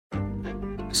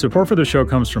Support for the show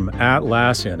comes from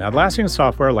Atlassian. Atlassian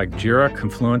software like Jira,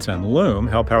 Confluence, and Loom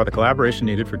help power the collaboration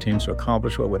needed for teams to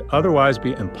accomplish what would otherwise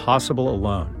be impossible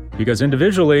alone. Because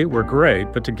individually, we're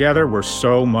great, but together, we're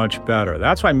so much better.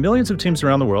 That's why millions of teams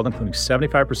around the world, including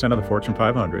 75% of the Fortune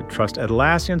 500, trust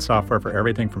Atlassian software for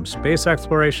everything from space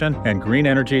exploration and green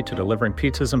energy to delivering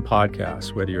pizzas and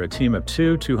podcasts. Whether you're a team of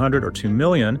 200, or 2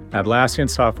 million, Atlassian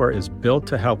software is built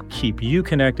to help keep you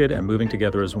connected and moving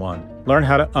together as one. Learn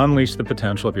how to unleash the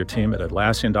potential of your team at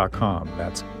Atlassian.com.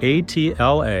 That's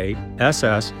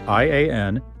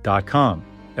Atlassian.com.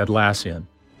 Atlassian.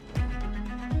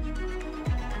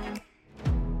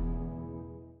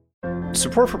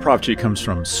 Support for Prop G comes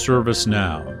from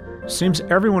ServiceNow. Seems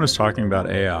everyone is talking about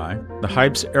AI. The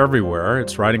hype's everywhere.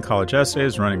 It's writing college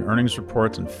essays, running earnings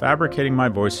reports, and fabricating my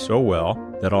voice so well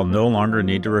that I'll no longer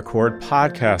need to record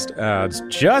podcast ads.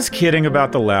 Just kidding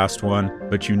about the last one.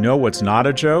 But you know what's not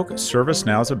a joke?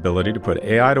 ServiceNow's ability to put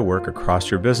AI to work across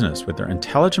your business. With their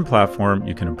intelligent platform,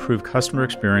 you can improve customer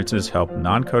experiences, help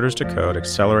non-coders to code,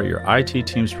 accelerate your IT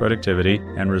team's productivity,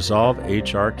 and resolve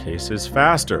HR cases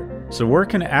faster. So work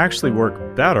can actually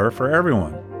work better for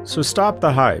everyone. So stop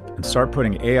the hype and start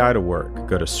putting AI to work.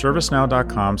 Go to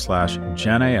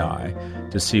servicenow.com/GenAI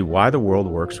to see why the world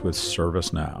works with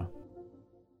ServiceNow.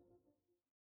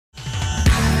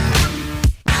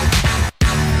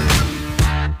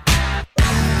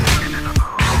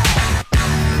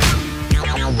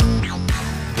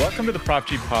 Welcome to the Prop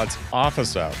G Pod's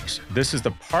Office Hours. This is the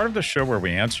part of the show where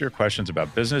we answer your questions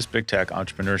about business, big tech,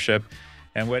 entrepreneurship,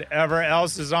 and whatever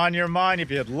else is on your mind. If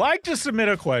you'd like to submit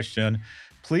a question,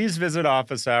 please visit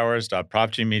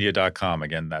officehours.propgmedia.com.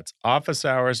 Again, that's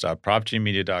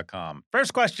officehours.propgmedia.com.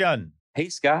 First question. Hey,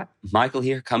 Scott. Michael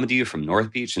here, coming to you from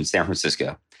North Beach in San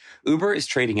Francisco. Uber is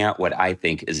trading out what I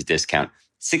think is a discount,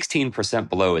 16%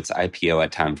 below its IPO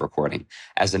at time of recording,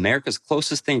 as America's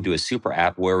closest thing to a super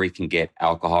app where we can get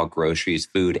alcohol, groceries,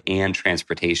 food, and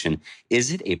transportation.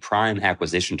 Is it a prime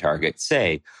acquisition target,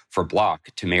 say, for Block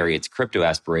to marry its crypto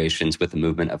aspirations with the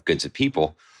movement of goods and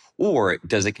people? Or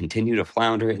does it continue to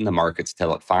flounder in the markets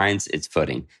till it finds its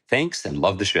footing? Thanks and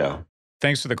love the show.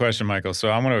 Thanks for the question, Michael. So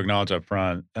I want to acknowledge up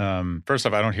front, first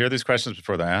off, I don't hear these questions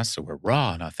before they're asked, so we're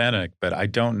raw and authentic, but I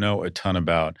don't know a ton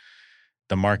about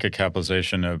the market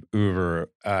capitalization of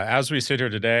Uber. As we sit here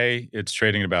today, it's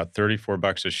trading at about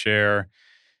 $34 a share,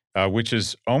 which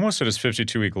is almost at its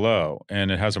 52-week low, and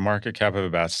it has a market cap of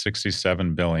about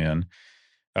 $67 billion.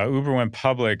 Uber went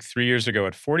public 3 years ago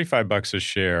at $45 a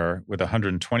share with a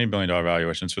 $120 billion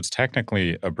valuation, so it's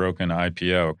technically a broken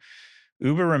IPO.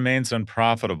 Uber remains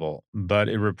unprofitable, but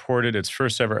it reported its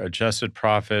first ever adjusted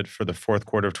profit for the fourth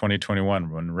quarter of 2021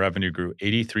 when revenue grew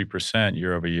 83%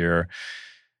 year over year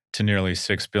to nearly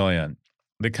 $6 billion.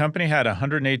 The company had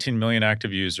 118 million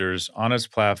active users on its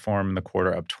platform in the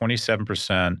quarter, up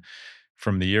 27%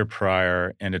 from the year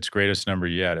prior, and its greatest number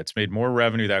yet. It's made more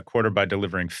revenue that quarter by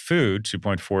delivering food,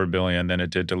 $2.4 billion, than it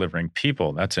did delivering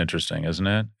people. That's interesting, isn't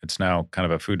it? It's now kind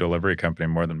of a food delivery company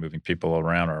more than moving people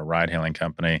around, or a ride-hailing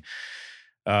company.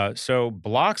 So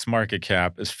Block's market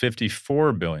cap is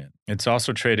 $54 billion. It's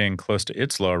also trading close to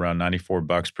its low, around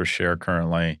 $94 per share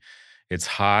currently. Its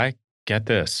high, get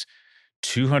this,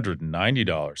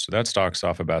 $290. So that stock's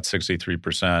off about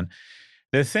 63%.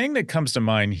 The thing that comes to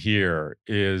mind here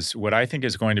is what I think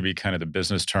is going to be kind of the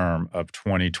business term of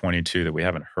 2022 that we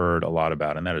haven't heard a lot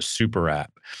about, and that is super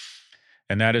app.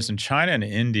 And that is in China and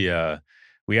India,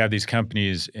 we have these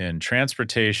companies in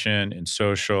transportation, in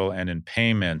social, and in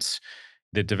payments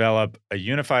that develop a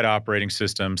unified operating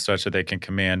system such that they can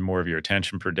command more of your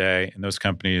attention per day. And those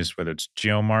companies, whether it's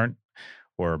JioMart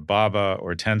or Baba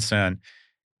or Tencent,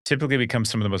 typically become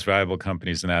some of the most valuable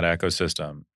companies in that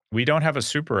ecosystem. We don't have a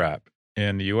super app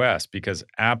in the US because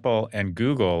Apple and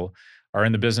Google are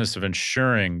in the business of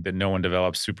ensuring that no one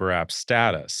develops super app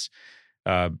status.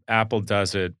 Apple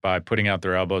does it by putting out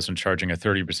their elbows and charging a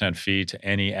 30% fee to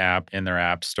any app in their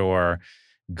app store.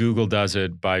 Google does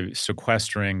it by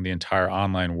sequestering the entire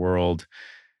online world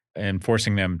and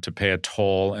forcing them to pay a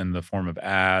toll in the form of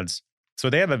ads. So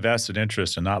they have a vested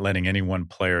interest in not letting any one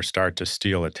player start to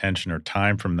steal attention or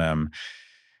time from them.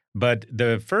 But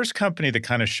the first company that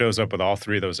kind of shows up with all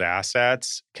three of those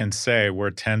assets can say we're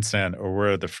Tencent or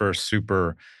we're the first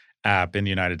super app in the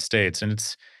United States. And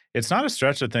it's not a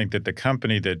stretch to think that the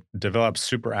company that develops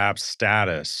super app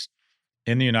status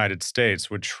in the United States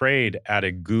would trade at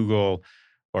a Google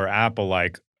or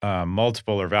Apple-like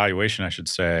multiple or valuation, I should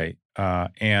say,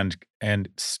 and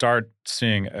start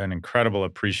seeing an incredible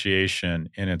appreciation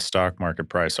in its stock market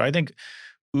price. So I think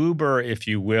Uber, if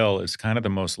you will, is kind of the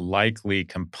most likely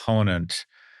component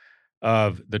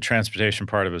of the transportation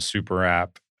part of a super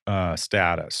app.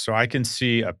 status. So I can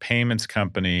see a payments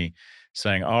company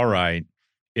saying, all right,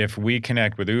 if we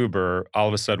connect with Uber, all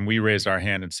of a sudden we raise our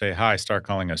hand and say, hi, start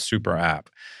calling us super app.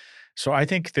 So I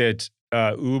think that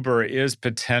Uber is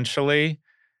potentially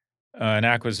an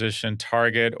acquisition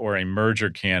target or a merger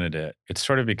candidate. It's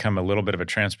sort of become a little bit of a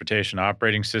transportation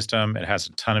operating system. It has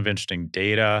a ton of interesting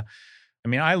data. I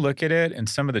mean, I look at it and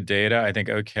some of the data, I think,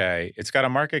 okay, it's got a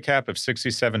market cap of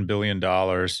 $67 billion.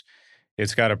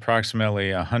 It's got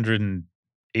approximately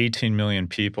 118 million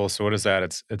people. So what is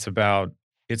that? It's about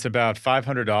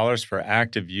 $500 per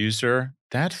active user.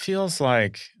 That feels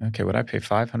like, okay, would I pay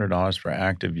 $500 per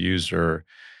active user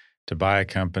to buy a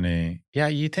company? Yeah,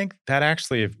 you think that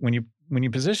actually, if when you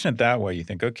position it that way, you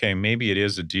think, okay, maybe it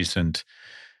is a decent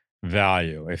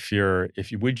value. If you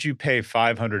would you pay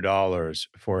 $500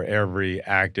 for every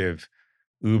active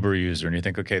Uber user? And you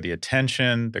think, okay, the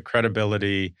attention, the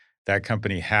credibility that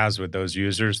company has with those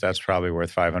users, that's probably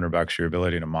worth $500, your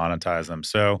ability to monetize them.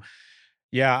 So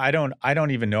yeah, I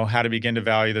don't even know how to begin to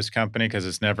value this company because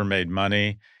it's never made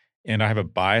money. And I have a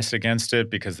bias against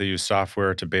it because they use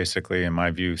software to basically, in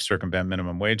my view, circumvent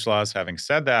minimum wage laws. Having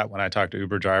said that, when I talk to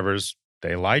Uber drivers,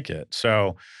 they like it.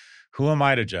 So who am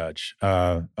I to judge?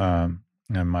 And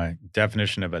my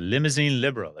definition of a limousine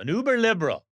liberal, an Uber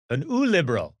liberal, an U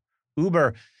liberal,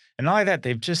 Uber. And not only that,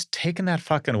 they've just taken that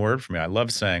fucking word from me. I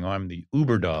love saying, oh, I'm the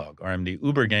Uber dog, or I'm the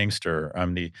Uber gangster, or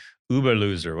I'm the Uber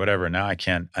loser, whatever. Now I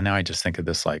can't, now I just think of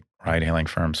this like ride hailing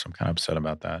firm. So I'm kind of upset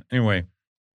about that. Anyway,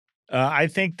 I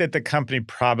think that the company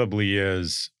probably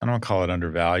is, I don't call it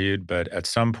undervalued, but at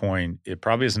some point, it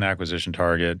probably is an acquisition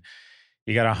target.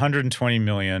 You got 120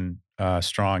 million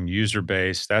strong user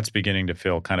base. That's beginning to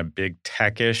feel kind of big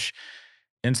techish.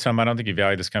 In some, I don't think you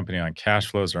value this company on cash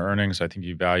flows or earnings. I think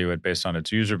you value it based on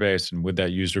its user base. And would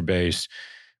that user base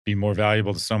be more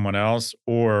valuable to someone else?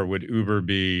 Or would Uber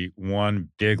be one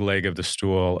big leg of the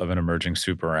stool of an emerging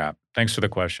super app? Thanks for the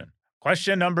question.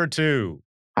 Question number 2.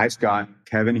 Hi, Scott.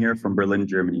 Kevin here from Berlin,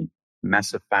 Germany.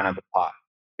 Massive fan of the pod.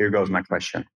 Here goes my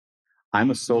question. I'm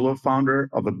a solo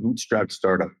founder of a bootstrapped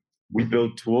startup. We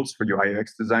build tools for UI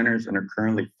UX designers and are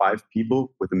currently 5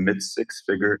 people with a mid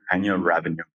 6-figure annual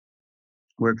revenue.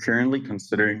 We're currently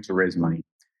considering to raise money.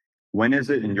 When is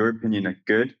it, in your opinion, a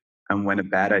good and when a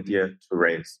bad idea to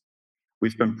raise?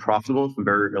 We've been profitable from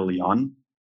very early on,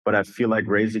 but I feel like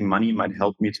raising money might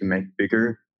help me to make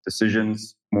bigger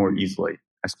decisions more easily.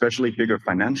 Especially bigger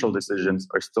financial decisions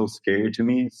are still scary to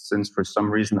me since for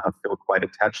some reason I feel quite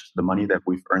attached to the money that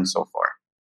we've earned so far.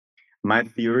 My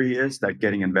theory is that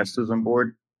getting investors on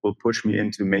board will push me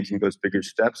into making those bigger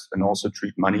steps and also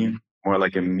treat money more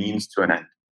like a means to an end.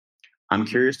 I'm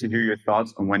curious to hear your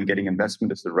thoughts on when getting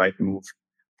investment is the right move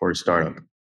for a startup.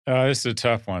 This is a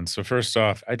tough one. So first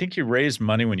off, I think you raise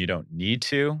money when you don't need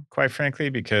to, quite frankly,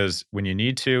 because when you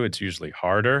need to, it's usually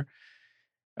harder.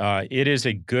 It is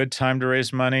a good time to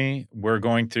raise money. We're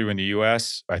going through in the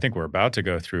US, I think we're about to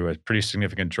go through a pretty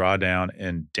significant drawdown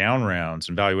and down rounds,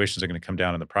 and valuations are going to come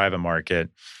down in the private market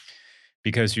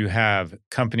because you have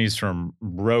companies from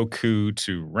Roku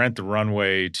to Rent the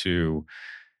Runway to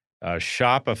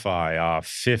Shopify off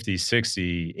 50,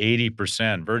 60,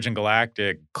 80%, Virgin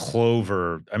Galactic,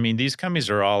 Clover. I mean, these companies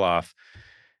are all off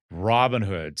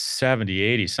Robinhood, 70,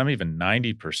 80, some even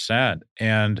 90%.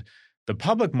 And the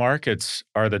public markets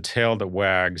are the tail that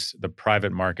wags the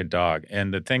private market dog.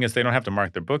 And the thing is, they don't have to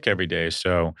mark their book every day.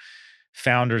 So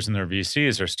founders and their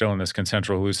VCs are still in this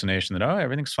consensual hallucination that, oh,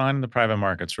 everything's fine in the private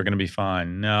markets. We're going to be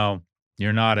fine. No,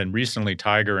 you're not. And recently,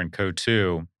 Tiger and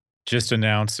Co2 just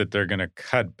announced that they're going to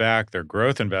cut back their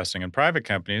growth investing in private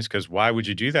companies because why would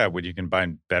you do that when you can buy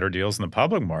better deals in the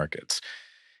public markets?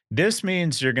 This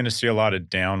means you're going to see a lot of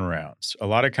down rounds, a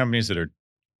lot of companies that are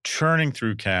churning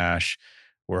through cash.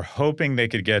 We're hoping they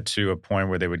could get to a point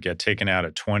where they would get taken out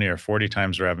at 20 or 40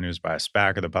 times revenues by a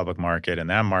SPAC of the public market, and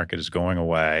that market is going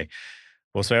away.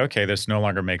 We'll say, okay, this no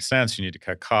longer makes sense. You need to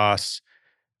cut costs,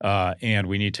 and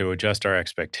we need to adjust our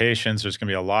expectations. There's going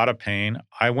to be a lot of pain.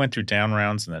 I went through down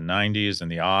rounds in the 90s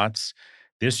and the aughts.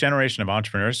 This generation of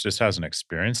entrepreneurs just hasn't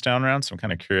experienced down rounds, so I'm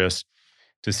kind of curious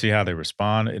to see how they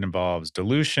respond. It involves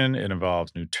dilution. It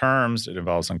involves new terms. It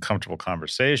involves uncomfortable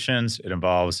conversations. It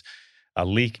involves a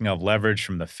leaking of leverage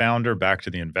from the founder back to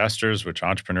the investors, which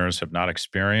entrepreneurs have not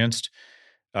experienced.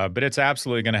 But it's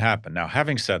absolutely going to happen. Now,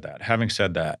 having said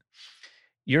that,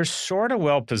 you're sort of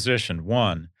well positioned.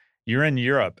 One, you're in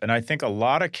Europe, and I think a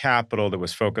lot of capital that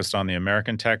was focused on the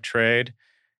American tech trade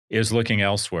is looking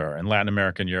elsewhere in Latin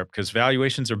America and Europe because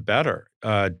valuations are better.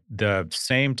 The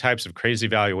same types of crazy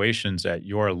valuations at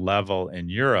your level in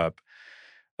Europe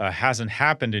hasn't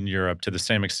happened in Europe to the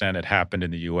same extent it happened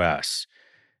in the US.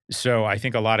 So I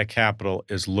think a lot of capital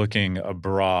is looking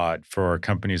abroad for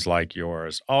companies like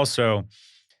yours. Also,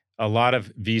 a lot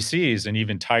of VCs and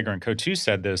even Tiger and Co. too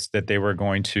said this, that they were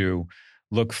going to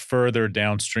look further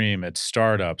downstream at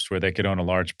startups where they could own a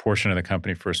large portion of the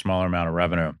company for a smaller amount of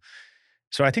revenue.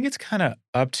 So I think it's kind of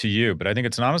up to you, but I think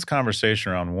it's an honest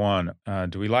conversation around one.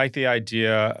 Do we like the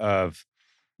idea of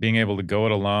being able to go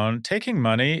it alone? Taking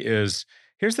money is,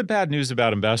 here's the bad news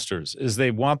about investors, is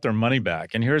they want their money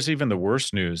back. And here's even the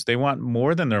worst news. They want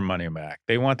more than their money back.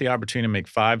 They want the opportunity to make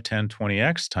 5, 10,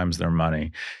 20x times their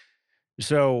money.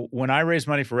 So when I raised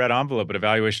money for Red Envelope at a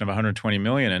valuation of 120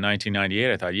 million in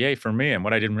 1998, I thought, yay for me. And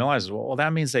what I didn't realize is, well,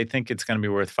 that means they think it's going to be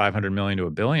worth 500 million to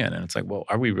a billion. And it's like, well,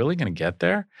 are we really going to get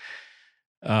there?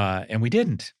 And we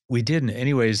didn't. We didn't.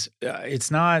 Anyways, it's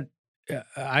not,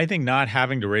 I think not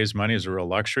having to raise money is a real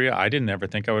luxury. I didn't ever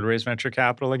think I would raise venture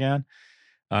capital again.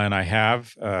 And I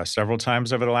have several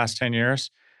times over the last 10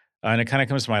 years. And it kind of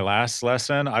comes to my last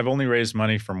lesson. I've only raised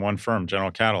money from one firm,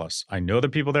 General Catalyst. I know the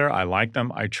people there. I like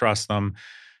them. I trust them.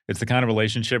 It's the kind of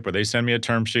relationship where they send me a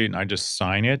term sheet and I just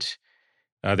sign it.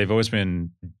 They've always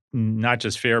been not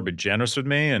just fair, but generous with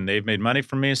me, and they've made money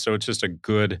from me. So it's just a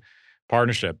good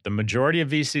partnership. The majority of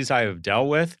VCs I have dealt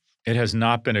with, it has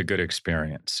not been a good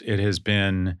experience. It has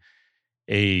been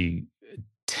a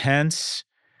tense,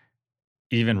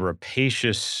 even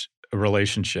rapacious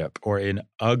relationship or an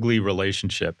ugly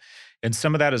relationship. And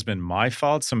some of that has been my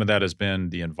fault. Some of that has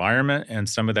been the environment. And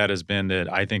some of that has been that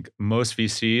I think most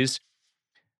VCs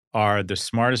are the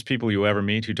smartest people you ever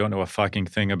meet who don't know a fucking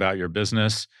thing about your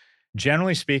business.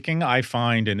 Generally speaking, I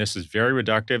find, and this is very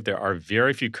reductive, there are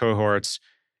very few cohorts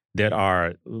that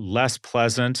are less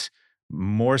pleasant,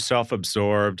 more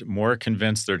self-absorbed, more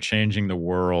convinced they're changing the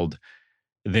world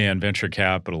than venture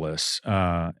capitalists.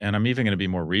 And I'm even going to be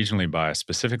more regionally biased,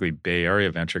 specifically Bay Area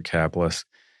venture capitalists.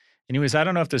 Anyways, I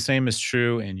don't know if the same is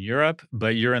true in Europe,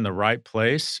 but you're in the right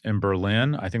place in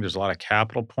Berlin. I think there's a lot of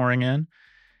capital pouring in.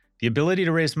 The ability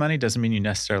to raise money doesn't mean you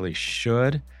necessarily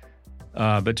should,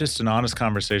 but just an honest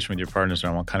conversation with your partners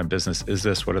around what kind of business is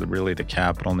this, what are really the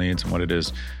capital needs, and what it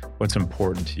is, what's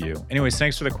important to you. Anyways,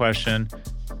 thanks for the question,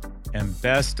 and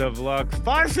best of luck.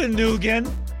 Farfennugen.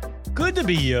 Good to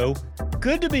be you.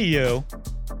 Good to be you.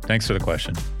 Thanks for the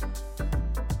question.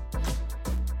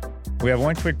 We have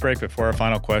one quick break before our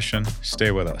final question.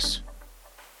 Stay with us.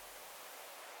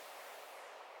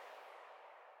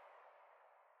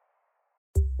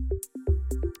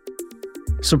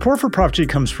 Support for Prop G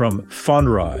comes from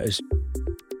Fundrise.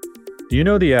 You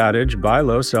know the adage, buy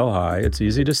low, sell high. It's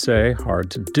easy to say, hard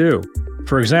to do.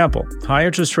 For example, high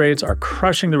interest rates are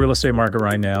crushing the real estate market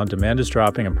right now. Demand is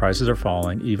dropping and prices are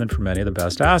falling, even for many of the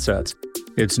best assets.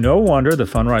 It's no wonder the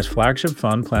Fundrise flagship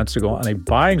fund plans to go on a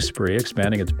buying spree,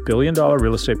 expanding its billion-dollar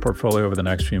real estate portfolio over the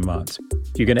next few months.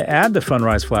 You can add the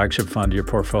Fundrise flagship fund to your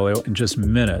portfolio in just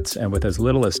minutes and with as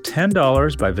little as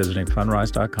 $10 by visiting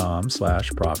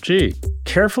fundrise.com/propg.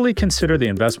 Carefully consider the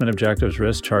investment objectives,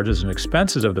 risks, charges, and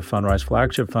expenses of the Fundrise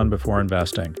flagship fund before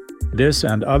investing. This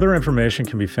and other information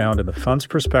can be found in the fund's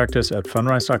prospectus at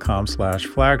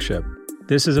fundrise.com/flagship.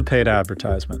 This is a paid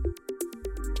advertisement.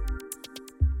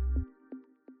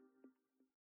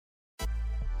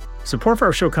 Support for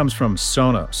our show comes from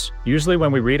Sonos. Usually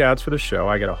when we read ads for the show,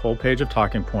 I get a whole page of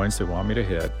talking points they want me to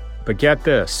hit. But get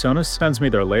this, Sonos sends me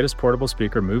their latest portable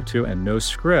speaker, Move 2, and no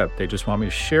script. They just want me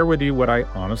to share with you what I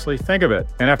honestly think of it.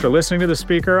 And after listening to the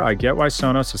speaker, I get why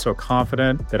Sonos is so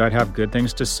confident that I'd have good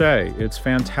things to say. It's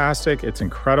fantastic. It's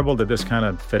incredible that this kind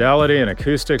of fidelity and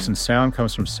acoustics and sound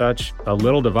comes from such a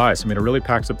little device. I mean, it really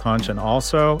packs a punch. And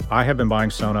also, I have been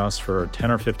buying Sonos for 10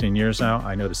 or 15 years now.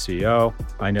 I know the CEO.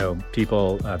 I know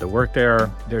people that work there.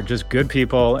 They're just good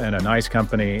people and a nice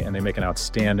company, and they make an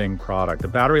outstanding product. The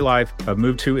battery life of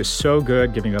Move 2 is so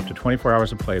good, giving you up to 24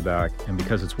 hours of playback. And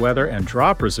because it's weather and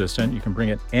drop resistant, you can bring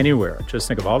it anywhere. Just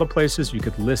think of all the places you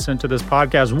could listen to this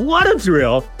podcast. What a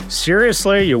thrill!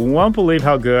 Seriously, you won't believe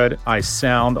how good I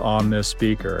sound on this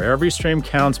speaker. Every stream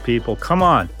counts, people. Come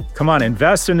on,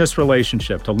 invest in this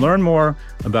relationship. To learn more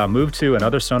about Move 2 and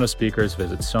other Sonos speakers,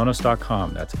 visit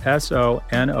Sonos.com. That's Sonos.com.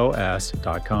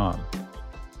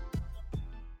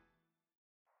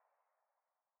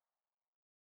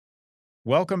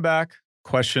 Welcome back.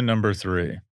 Question number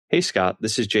 3. Hey, Scott,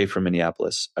 this is Jay from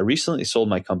Minneapolis. I recently sold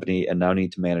my company and now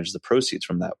need to manage the proceeds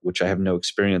from that, which I have no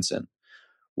experience in.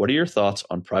 What are your thoughts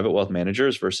on private wealth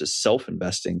managers versus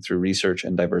self-investing through research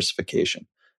and diversification?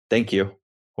 Thank you.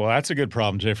 Well, that's a good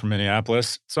problem, Jay from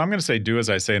Minneapolis. So I'm going to say do as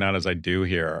I say, not as I do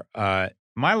here.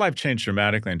 My life changed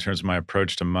dramatically in terms of my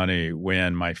approach to money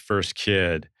when my first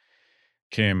kid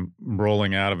came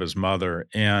rolling out of his mother.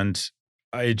 And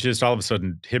it just all of a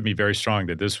sudden hit me very strong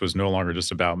that this was no longer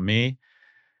just about me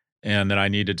and that I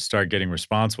needed to start getting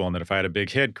responsible and that if I had a big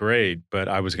hit, great, but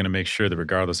I was going to make sure that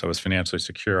regardless I was financially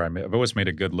secure. I've always made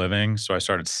a good living, so I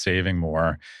started saving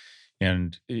more.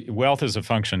 And wealth is a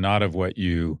function not of what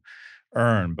you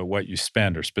earn, but what you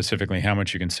spend, or specifically how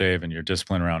much you can save and your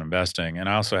discipline around investing. And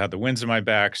I also had the winds in my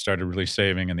back, started really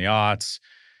saving in the aughts.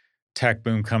 Tech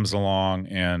boom comes along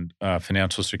and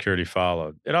financial security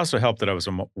followed. It also helped that I was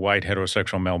a white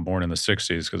heterosexual male born in the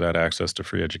 60s because I had access to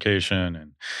free education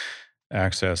and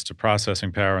access to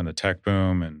processing power and the tech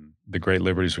boom and the great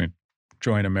liberties we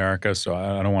enjoy in America. So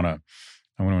I don't want to,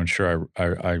 I want to ensure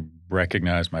I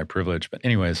recognize my privilege. But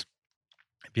anyways,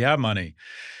 if you have money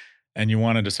and you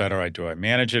want to decide, all right, do I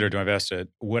manage it or do I invest it?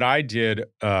 What I did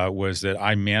was that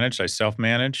I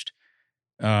self-managed.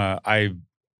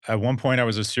 At one point, I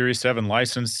was a Series 7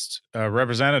 licensed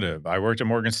representative. I worked at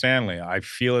Morgan Stanley. I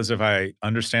feel as if I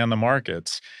understand the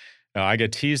markets. I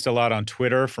get teased a lot on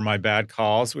Twitter for my bad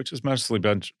calls, which is mostly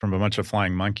from a bunch of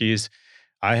flying monkeys.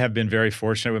 I have been very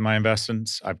fortunate with my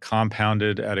investments. I've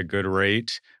compounded at a good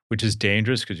rate, which is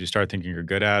dangerous because you start thinking you're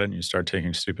good at it and you start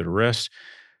taking stupid risks.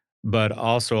 But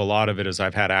also a lot of it is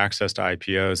I've had access to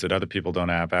IPOs that other people don't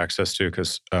have access to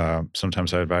because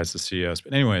sometimes I advise the CEOs.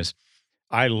 But anyways,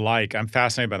 I'm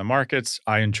fascinated by the markets.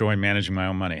 I enjoy managing my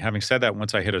own money. Having said that,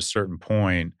 once I hit a certain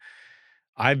point,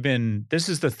 this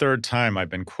is the third time I've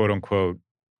been quote unquote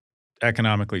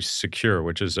economically secure,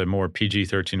 which is a more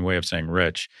PG-13 way of saying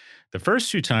rich. The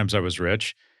first two times I was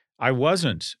rich, I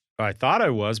wasn't. I thought I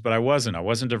was, but I wasn't. I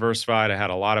wasn't diversified. I had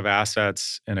a lot of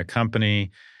assets in a company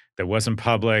that wasn't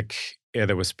public,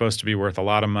 that was supposed to be worth a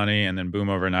lot of money, and then boom,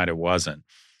 overnight it wasn't.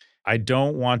 I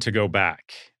don't want to go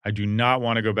back. I do not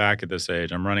want to go back at this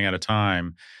age. I'm running out of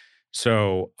time.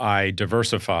 So I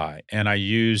diversify and I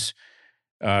use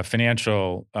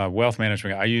financial wealth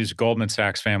management. I use Goldman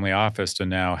Sachs Family Office to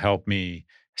now help me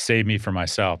save me for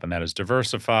myself. And that is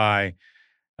diversify,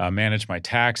 manage my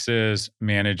taxes,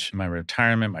 manage my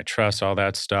retirement, my trust, all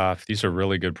that stuff. These are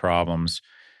really good problems.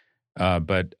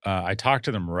 But I talk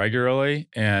to them regularly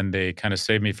and they kind of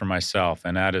save me for myself.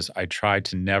 And that is, I try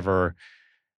to never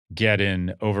get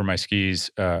in over my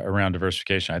skis around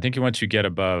diversification. I think once you get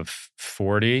above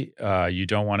 40, you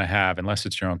don't want to have, unless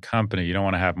it's your own company, you don't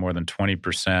want to have more than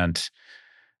 20%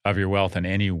 of your wealth in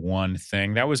any one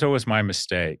thing. That was always my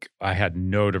mistake. I had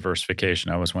no diversification.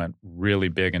 I always went really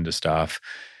big into stuff,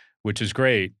 which is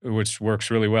great, which works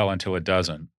really well until it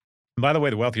doesn't. And by the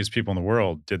way, the wealthiest people in the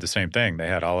world did the same thing. They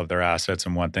had all of their assets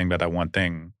in one thing, but that one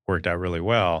thing worked out really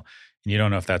well. And you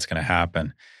don't know if that's going to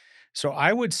happen. So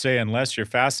I would say unless you're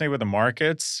fascinated with the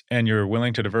markets and you're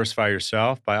willing to diversify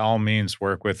yourself, by all means,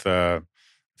 work with a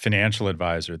financial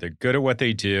advisor. They're good at what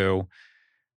they do.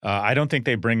 I don't think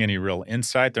they bring any real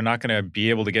insight. They're not going to be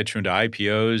able to get you into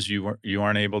IPOs you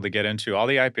aren't able to get into. All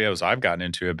the IPOs I've gotten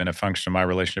into have been a function of my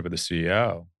relationship with the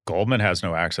CEO. Goldman has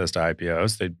no access to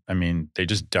IPOs. They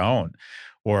just don't.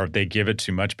 Or they give it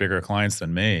to much bigger clients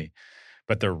than me.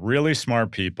 But they're really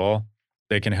smart people.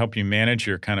 They can help you manage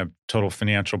your kind of total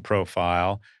financial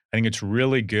profile. I think it's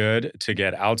really good to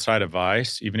get outside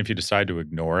advice, even if you decide to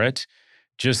ignore it.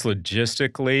 Just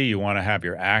logistically, you want to have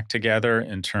your act together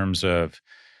in terms of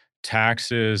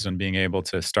taxes and being able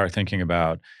to start thinking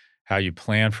about how you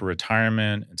plan for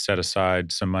retirement and set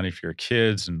aside some money for your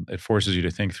kids. And it forces you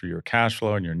to think through your cash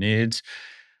flow and your needs.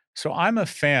 So I'm a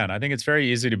fan. I think it's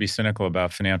very easy to be cynical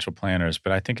about financial planners,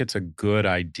 but I think it's a good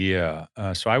idea.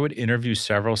 So I would interview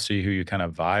several, see who you kind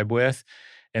of vibe with,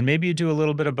 and maybe you do a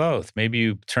little bit of both. Maybe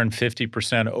you turn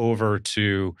 50% over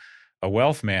to a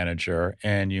wealth manager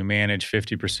and you manage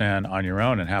 50% on your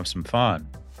own and have some fun.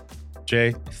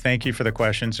 Jay, thank you for the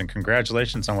questions and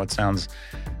congratulations on what sounds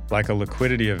like a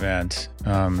liquidity event.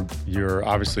 You're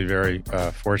obviously very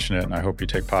fortunate, and I hope you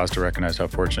take pause to recognize how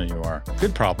fortunate you are.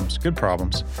 Good problems, good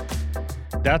problems.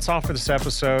 That's all for this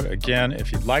episode. Again,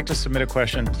 if you'd like to submit a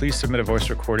question, please submit a voice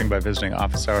recording by visiting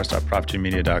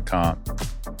officehours.propgmedia.com.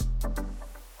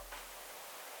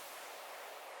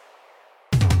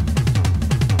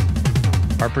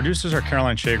 Our producers are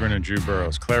Caroline Chagrin and Drew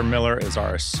Burrows. Claire Miller is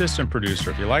our assistant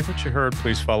producer. If you like what you heard,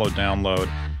 please follow, download,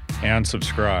 and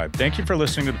subscribe. Thank you for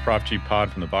listening to the Prop G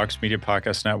Pod from the Vox Media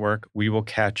Podcast Network. We will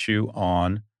catch you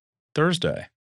on Thursday.